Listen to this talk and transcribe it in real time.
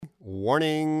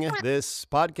Warning, this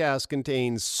podcast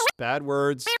contains bad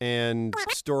words and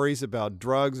stories about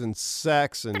drugs and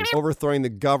sex and overthrowing the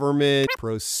government.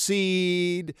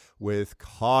 Proceed with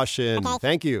caution.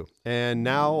 Thank you. And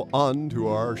now on to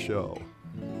our show.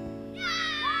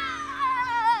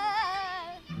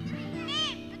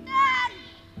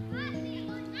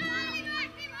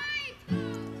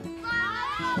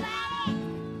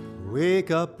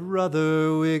 Wake up,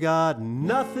 brother, we got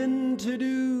nothing to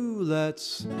do.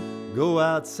 Let's go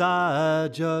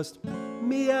outside, just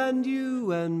me and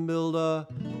you, and build a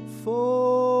fort.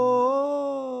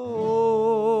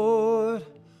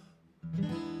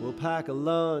 We'll pack a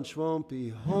lunch, won't be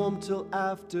home till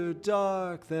after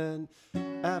dark. Then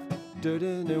after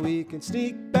dinner we can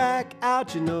sneak back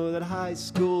out. You know that high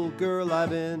school girl I've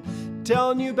been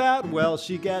telling you about? Well,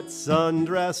 she gets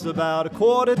undressed about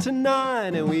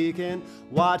 8:45, and we can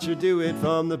watch her do it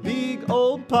from the big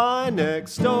old pine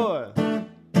next door.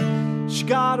 She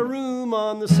got a room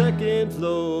on the second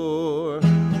floor.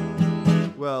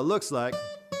 Well, looks like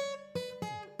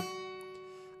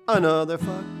another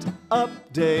fucked up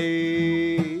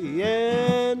day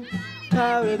in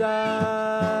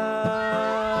paradise.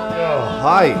 Oh,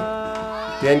 hi.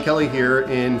 Dan Kelly here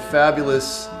in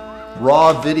fabulous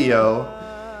raw video.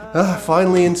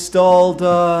 Finally installed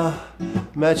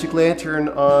Magic Lantern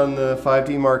on the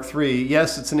 5D Mark III.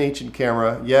 Yes, it's an ancient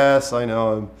camera. Yes, I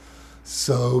know I'm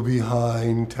so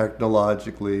behind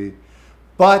technologically.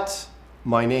 But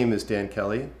my name is Dan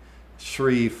Kelly.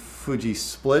 Shri Fuji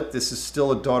Split. This is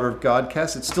still a Daughter of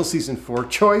Godcast. It's still season 4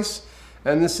 choice.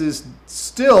 And this is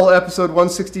still episode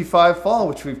 165 fall,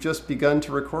 which we've just begun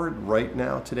to record right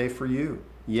now today for you.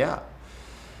 Yeah.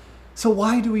 So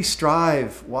why do we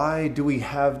strive? Why do we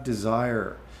have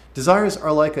desire? Desires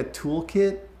are like a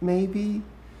toolkit, maybe.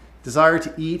 Desire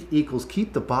to eat equals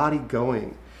keep the body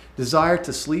going. Desire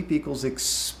to sleep equals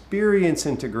experience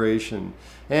integration.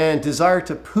 And desire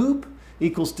to poop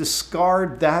equals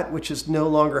discard that which is no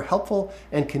longer helpful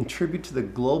and contribute to the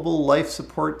global life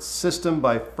support system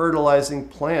by fertilizing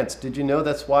plants. Did you know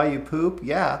that's why you poop?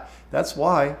 Yeah, that's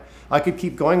why. I could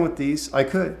keep going with these. I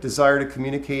could. Desire to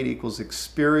communicate equals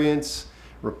experience,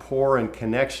 rapport, and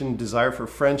connection. Desire for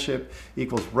friendship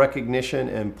equals recognition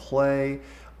and play.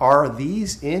 Are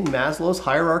these in Maslow's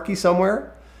hierarchy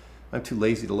somewhere? I'm too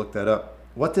lazy to look that up.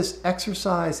 What this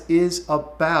exercise is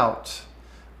about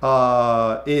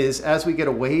is as we get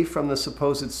away from the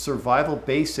supposed survival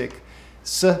basics,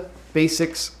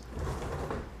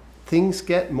 things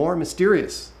get more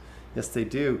mysterious. Yes, they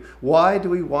do. Why do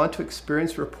we want to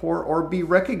experience rapport or be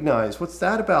recognized? What's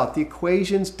that about? The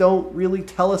equations don't really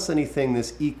tell us anything,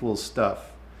 this equals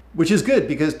stuff. Which is good,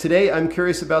 because today I'm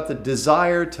curious about the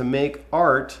desire to make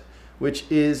art, which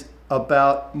is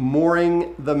about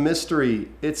mooring the mystery.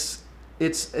 It's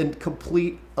a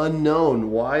complete unknown.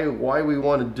 Why we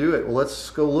want to do it? Well, let's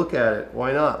go look at it.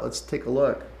 Why not? Let's take a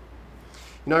look.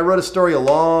 You know, I wrote a story a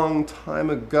long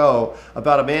time ago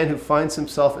about a man who finds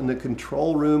himself in the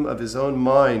control room of his own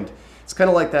mind. It's kind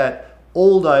of like that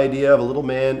old idea of a little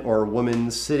man or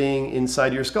woman sitting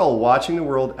inside your skull, watching the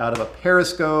world out of a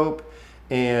periscope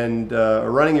and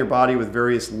running your body with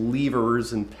various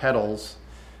levers and pedals.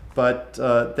 But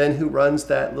then who runs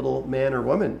that little man or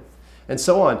woman? And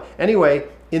so on. Anyway,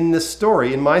 in this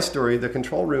story, in my story, the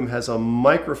control room has a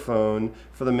microphone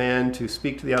for the man to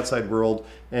speak to the outside world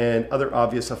and other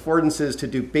obvious affordances to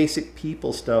do basic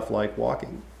people stuff like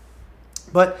walking.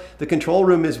 But the control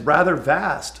room is rather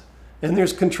vast, and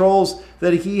there's controls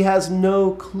that he has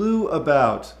no clue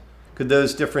about. Could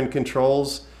those different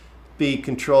controls be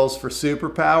controls for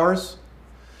superpowers?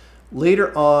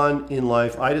 Later on in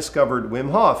life, I discovered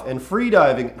Wim Hof and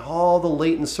freediving and all the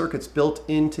latent circuits built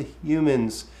into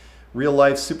humans'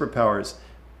 real-life superpowers.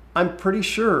 I'm pretty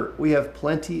sure we have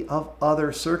plenty of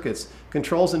other circuits,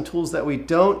 controls and tools that we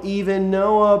don't even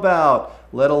know about,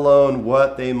 let alone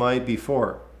what they might be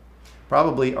for.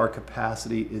 Probably our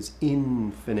capacity is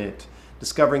infinite.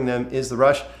 Discovering them is the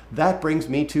rush. That brings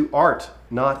me to art.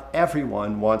 Not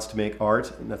everyone wants to make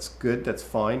art, and that's good, that's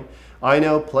fine. I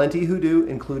know plenty who do,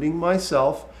 including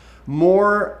myself,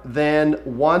 more than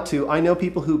want to. I know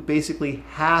people who basically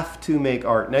have to make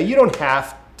art. Now, you don't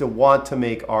have to want to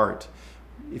make art.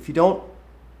 If you don't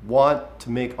want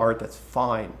to make art, that's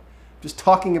fine. I'm just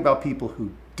talking about people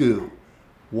who do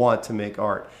want to make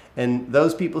art. And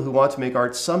those people who want to make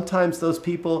art, sometimes those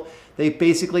people, they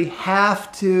basically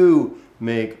have to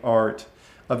make art.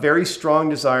 A very strong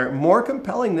desire, more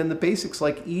compelling than the basics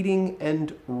like eating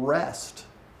and rest.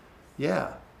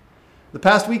 Yeah. The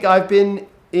past week I've been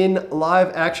in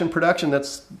live action production.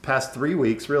 That's past 3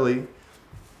 weeks, really,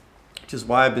 which is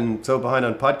why I've been so behind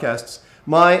on podcasts.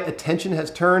 My attention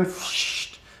has turned.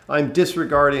 I'm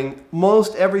disregarding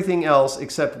most everything else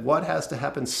except what has to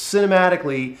happen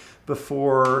cinematically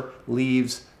before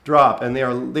leaves drop. And they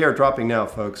are dropping now,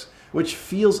 folks, which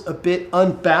feels a bit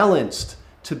unbalanced,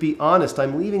 to be honest.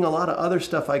 I'm leaving a lot of other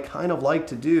stuff I kind of like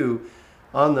to do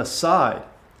on the side,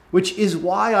 which is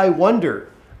why I wonder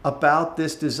about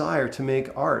this desire to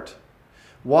make art.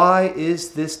 Why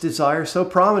is this desire so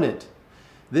prominent?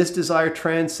 This desire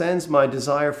transcends my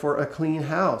desire for a clean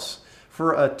house,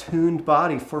 for a tuned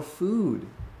body, for food,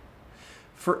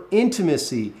 for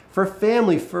intimacy, for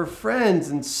family, for friends,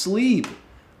 and sleep.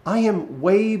 I am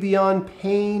way beyond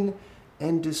pain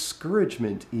and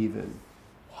discouragement even.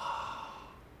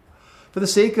 For the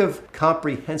sake of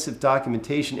comprehensive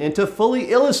documentation and to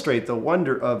fully illustrate the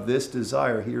wonder of this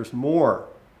desire, here's more.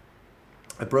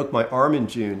 I broke my arm in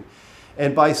June,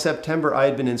 and by September I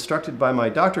had been instructed by my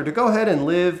doctor to go ahead and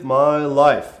live my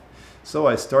life. So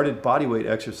I started bodyweight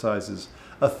exercises.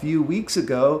 A few weeks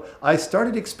ago, I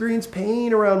started to experience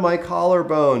pain around my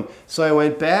collarbone. So I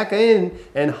went back in,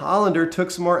 and Hollander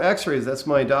took some more x-rays. That's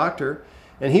my doctor.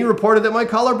 And he reported that my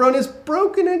collarbone is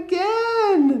broken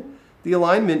again. The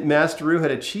alignment Masteru had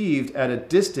achieved at a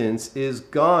distance is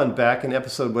gone. Back in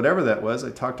episode whatever that was, I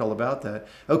talked all about that.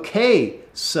 Okay,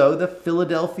 so the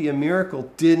Philadelphia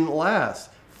miracle didn't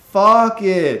last. Fuck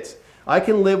it. I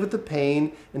can live with the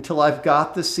pain until I've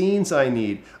got the scenes I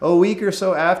need. A week or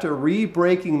so after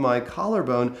re-breaking my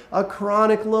collarbone, a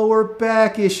chronic lower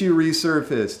back issue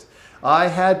resurfaced. I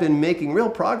had been making real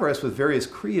progress with various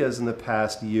Kriyas in the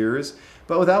past years,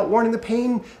 but without warning, the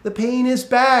pain is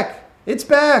back. It's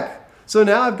back. So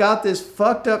now I've got this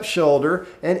fucked up shoulder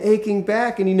and aching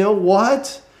back, and you know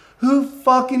what? Who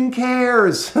fucking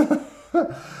cares?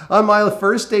 On my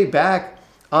first day back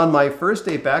on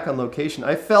location,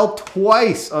 I fell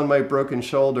twice on my broken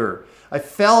shoulder. I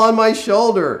fell on my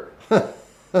shoulder.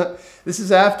 This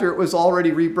is after it was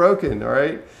already rebroken, all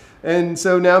right? And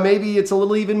so now maybe it's a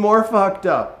little even more fucked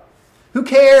up. Who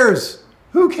cares?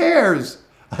 Who cares?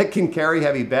 I can carry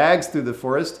heavy bags through the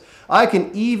forest. I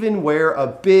can even wear a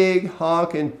big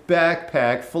honking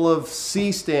backpack full of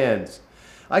C-stands.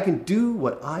 I can do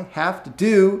what I have to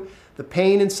do. The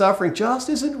pain and suffering just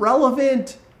isn't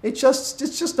relevant. It's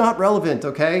just not relevant,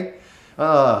 okay?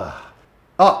 Here's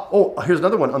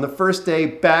another one. On the first day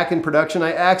back in production,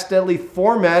 I accidentally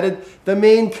formatted the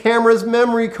main camera's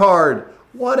memory card.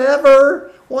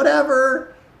 Whatever.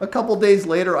 A couple days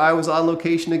later, I was on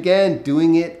location again,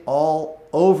 doing it all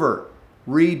over.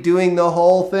 Redoing the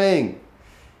whole thing.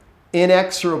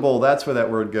 Inexorable, that's where that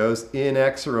word goes,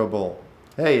 inexorable.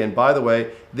 Hey, and by the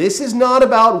way, this is not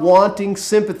about wanting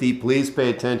sympathy. Please pay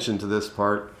attention to this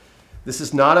part. This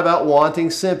is not about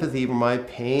wanting sympathy for my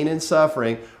pain and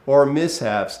suffering or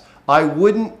mishaps. I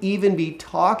wouldn't even be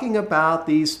talking about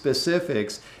these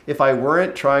specifics if I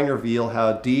weren't trying to reveal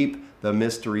how deep the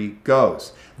mystery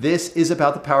goes. This is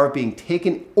about the power of being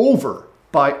taken over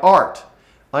by art.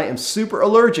 I am super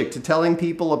allergic to telling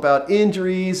people about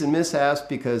injuries and mishaps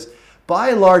because, by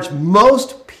and large,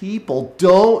 most people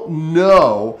don't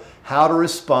know how to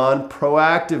respond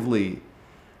proactively.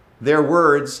 Their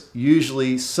words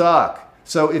usually suck.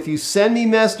 So if you send me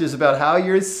messages about how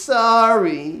you're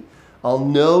sorry, I'll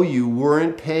know you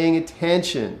weren't paying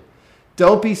attention.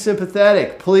 Don't be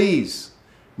sympathetic, please.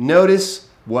 Notice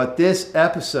what this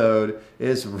episode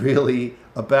is really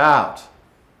about.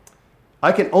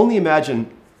 I can only imagine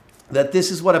that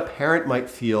this is what a parent might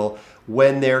feel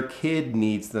when their kid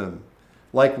needs them.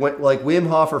 Like Wim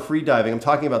Hof or freediving. I'm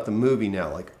talking about the movie now,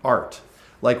 like art.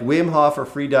 Like Wim Hof or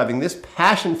freediving, this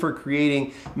passion for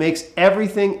creating makes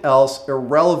everything else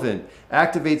irrelevant,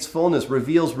 activates fullness,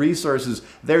 reveals resources.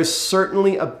 There's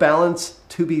certainly a balance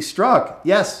to be struck.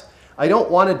 Yes, I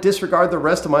don't want to disregard the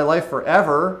rest of my life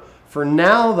forever. For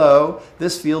now, though,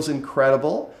 this feels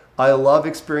incredible. I love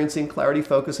experiencing clarity,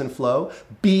 focus, and flow,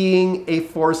 being a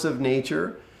force of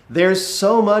nature. There's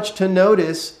so much to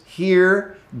notice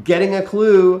here, getting a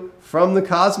clue from the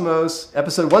cosmos.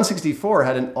 Episode 164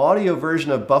 had an audio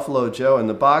version of Buffalo Joe and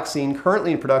the box scene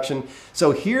currently in production.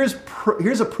 So here's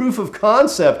a proof of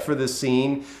concept for this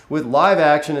scene with live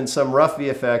action and some rough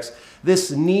VFX.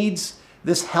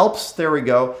 This helps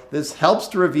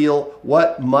to reveal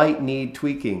what might need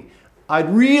tweaking.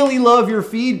 I'd really love your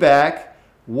feedback.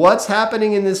 What's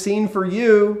happening in this scene for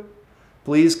you?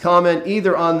 Please comment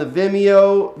either on the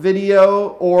Vimeo video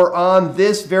or on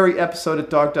this very episode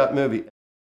at Dog.movie.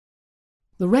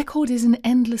 The record is an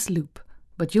endless loop,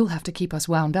 but you'll have to keep us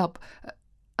wound up.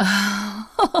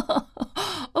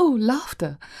 Oh,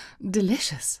 laughter.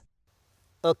 Delicious.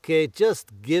 Okay,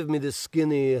 just give me the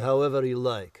skinny however you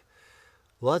like.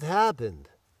 What happened?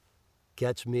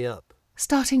 Catch me up.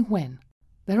 Starting when?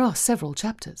 There are several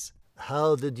chapters.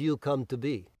 How did you come to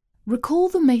be? Recall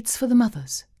the mates for the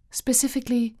mothers,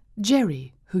 specifically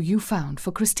Jerry, who you found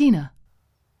for Christina.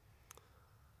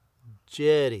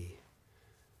 Jerry.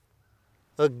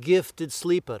 A gifted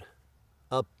sleeper.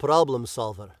 A problem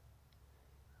solver.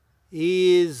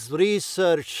 His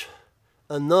research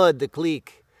annoyed the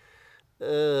clique.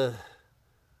 They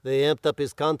amped up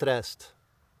his contrast.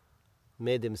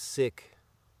 Made him sick.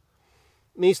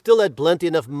 He still had plenty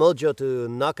enough mojo to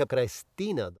knock up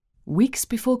Christina. Weeks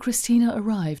before Christina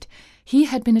arrived, he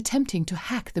had been attempting to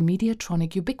hack the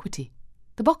Mediatronic ubiquity,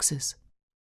 the boxes.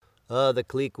 The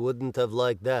clique wouldn't have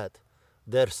liked that.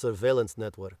 Their surveillance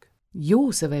network.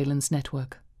 Your surveillance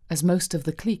network, as most of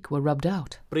the clique were rubbed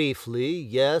out. Briefly,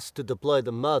 yes, to deploy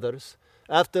the mothers.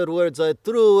 Afterwards, I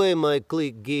threw away my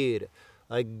clique gear.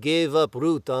 I gave up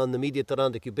root on the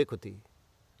Mediatronic ubiquity.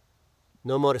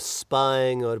 No more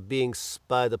spying or being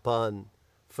spied upon.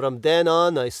 From then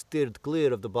on, I steered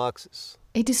clear of the boxes.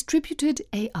 A distributed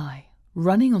AI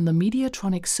running on the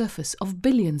Mediatronic surface of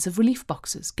billions of relief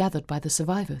boxes gathered by the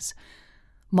survivors,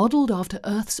 modelled after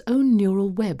Earth's own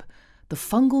neural web, the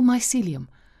fungal mycelium,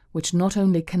 which not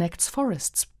only connects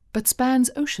forests, but spans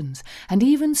oceans and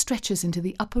even stretches into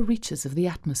the upper reaches of the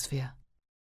atmosphere.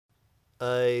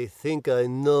 I think I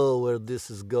know where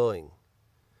this is going.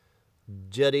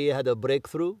 Jerry had a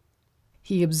breakthrough?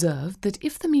 He observed that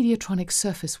if the Mediatronic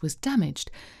surface was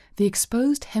damaged, the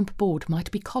exposed hemp board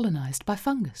might be colonized by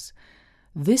fungus.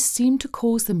 This seemed to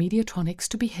cause the Mediatronics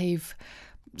to behave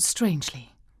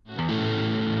strangely.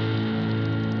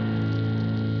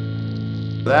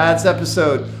 That's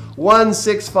episode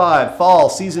 165, Fall,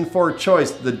 Season 4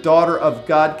 Choice, The Daughter of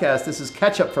Godcast. This is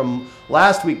catch-up from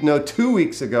last week, no, 2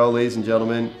 weeks ago, ladies and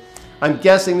gentlemen. I'm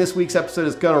guessing this week's episode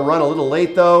is going to run a little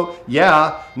late, though.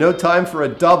 Yeah, no time for a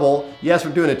double. Yes,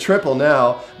 we're doing a triple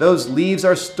now. Those leaves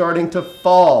are starting to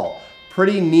fall.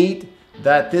 Pretty neat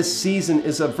that this season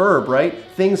is a verb, right?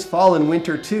 Things fall in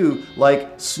winter, too,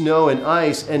 like snow and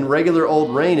ice and regular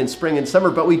old rain in spring and summer,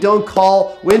 but we don't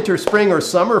call winter spring or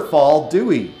summer fall, do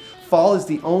we? Fall is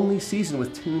the only season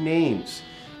with two names,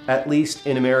 at least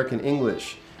in American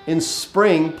English. In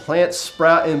spring, plants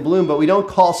sprout and bloom, but we don't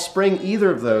call spring either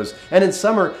of those. And in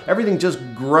summer, everything just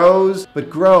grows,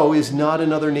 but grow is not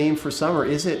another name for summer,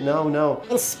 is it? No, no.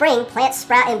 In spring, plants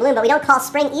sprout and bloom, but we don't call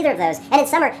spring either of those. And in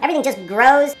summer, everything just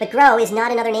grows, but grow is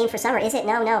not another name for summer, is it?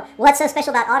 No, no. What's so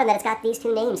special about autumn that it's got these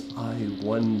two names? I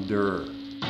wonder.